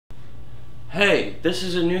Hey, this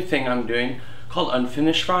is a new thing I'm doing called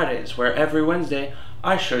Unfinished Fridays, where every Wednesday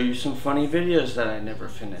I show you some funny videos that I never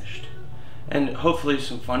finished. And hopefully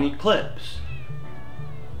some funny clips.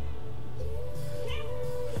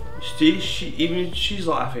 See, she's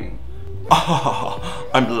laughing. Ah,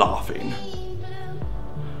 I'm laughing.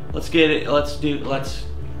 Let's get it, let's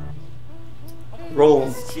roll.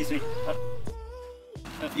 Excuse me.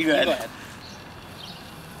 You go ahead.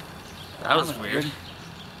 That was weird.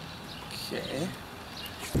 Okay.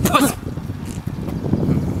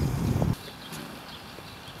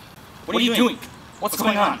 What are you doing? What's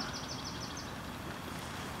going on?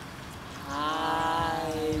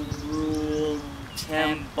 Hyrule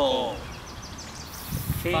Temple.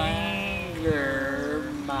 Finger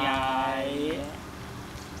my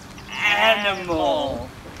animal.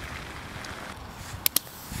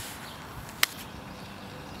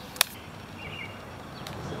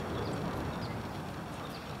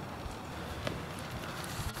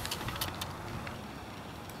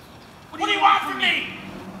 What do you want from me?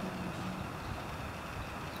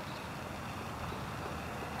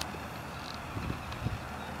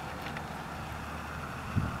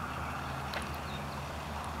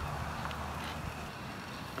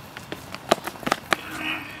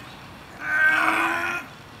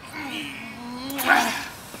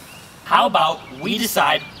 How about we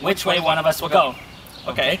decide which way one of us will go?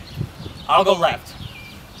 Okay. I'll go left.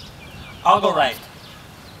 I'll go right.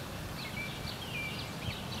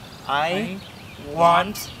 I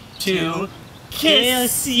want to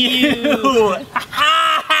kiss you.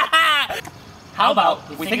 How about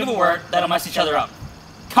we think of a word that'll mess each other up?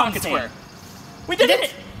 Conk square. We did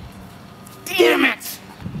it! Damn it!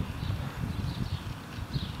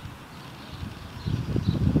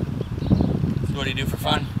 So what do you do for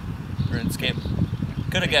fun? RuneScape.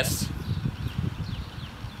 Could have guessed.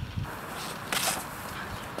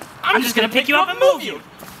 I'm just gonna pick you up and move you!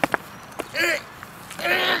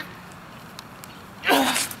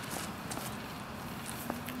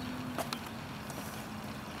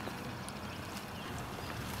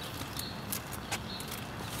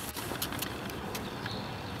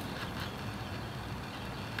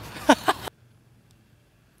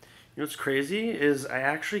 You know what's crazy is I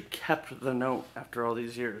actually kept the note after all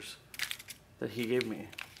these years that he gave me.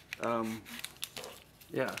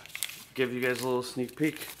 Yeah, give you guys a little sneak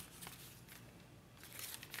peek.